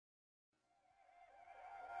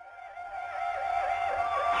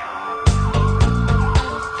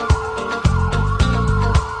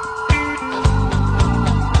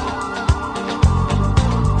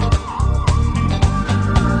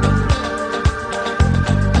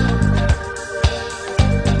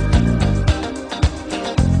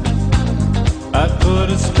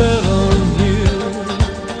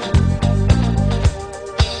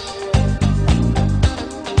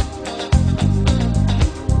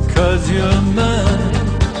'cause you're mine.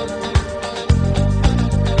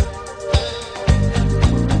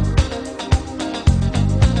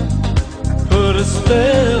 Put a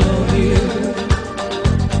spell on you,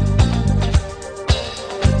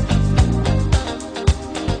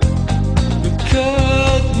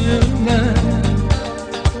 because you're mine,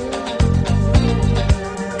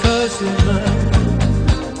 'cause you're mine.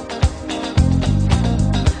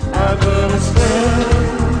 I put a spell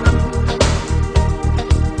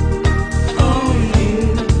on you,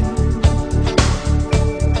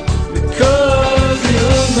 because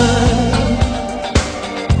you're mine,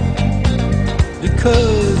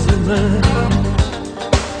 because you're mine.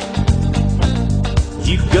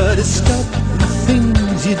 You gotta stop the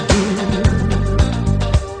things you do.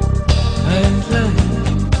 I ain't lying.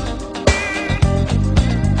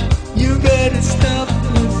 You gotta stop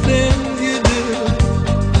the things you do.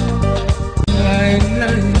 I ain't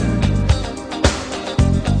lying.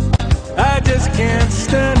 I just can't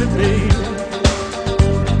stand it, babe.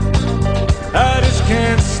 I just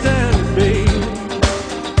can't stand it, babe.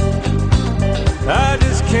 I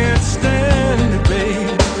just can't stand it,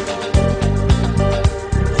 babe.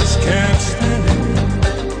 Just can't stand it.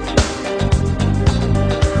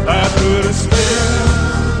 I put a spell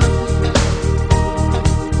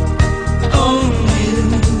on you,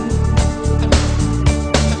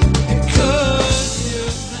 because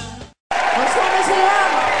you're Bonsoir, messieurs.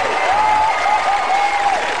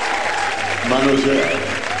 Mademoiselle.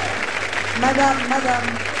 Madame,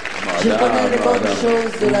 je connais les bonnes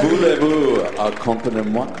choses de la vie. Voulez-vous accompagner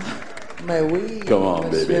moi? Mais oui, Come on,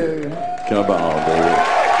 monsieur. baby. Come on, baby.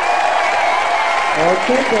 Ok,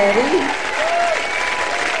 daddy.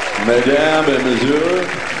 Mesdames et messieurs,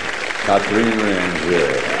 Catherine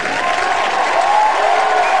Ranger.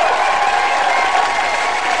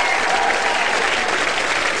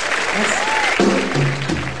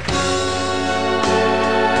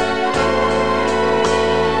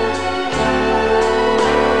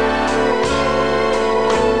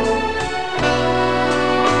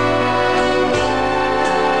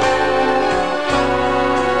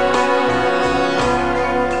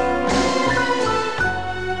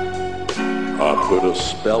 I put a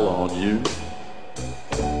spell on you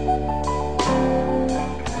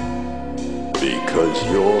because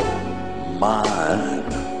you're mine.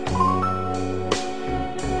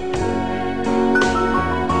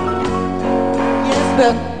 Yes,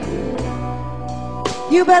 but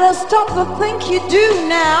you better stop the things you do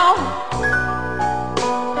now.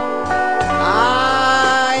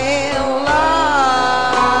 I ain't lying.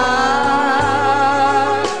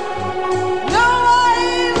 No, I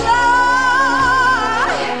ain't lying.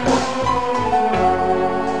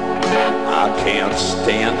 I can't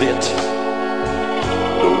stand it,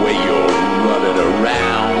 the way you're running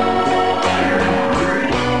around.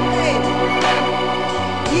 Hey,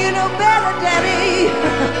 you know better, Daddy.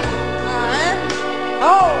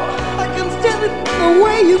 Oh, I can stand it the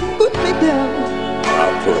way you put me down. I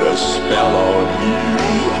put a spell on you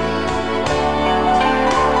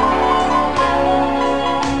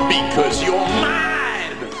because you're mine.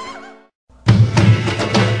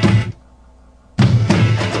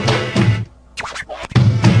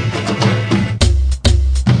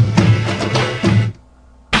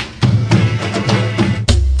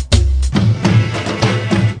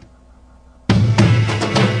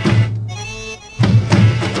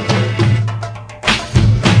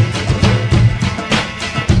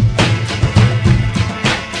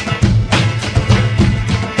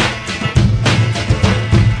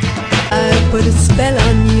 Put a spell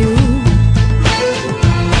on you,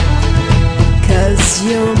 'cause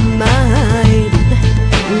you're mine.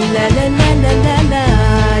 La la la la la la.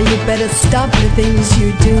 You better stop the things you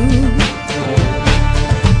do.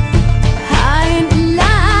 I ain't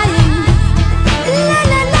lying. La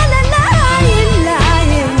la la la la. I ain't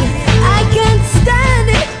lying. I can't stand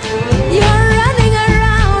it. You're running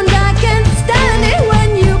around. I can't stand it when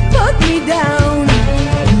you put me down.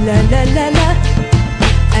 La la la la.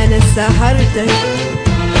 And it's a holiday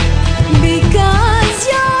because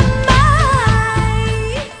you're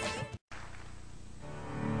mine.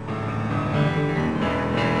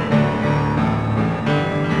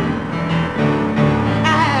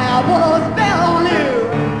 I put a spell on you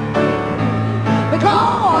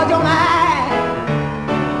because you're mine.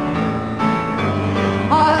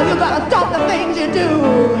 Oh, you gotta stop the things you do.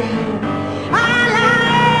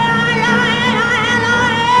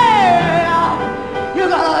 You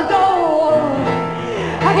gotta go.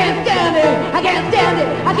 I can't stand it. I can't stand it.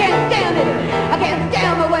 I can't stand it. I can't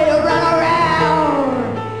stand the way you run around.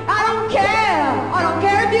 I don't care. I don't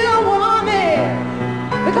care if you don't want me,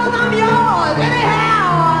 because I'm yours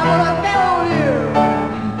anyhow. I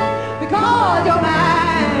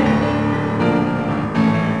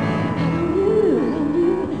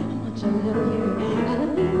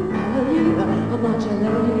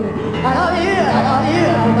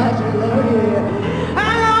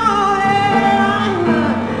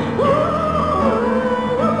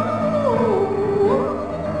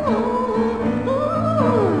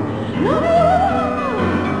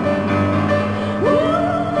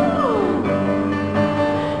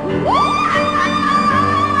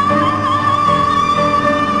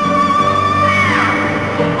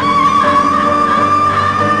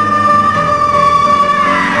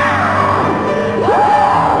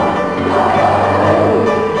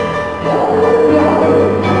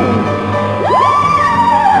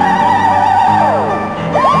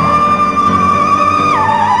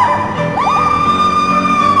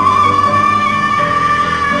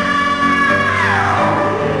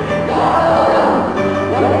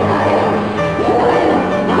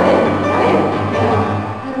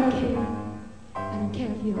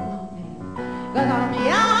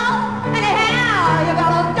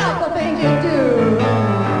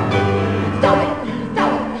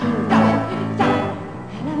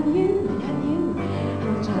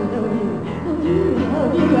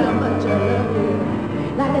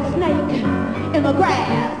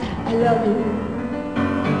love you.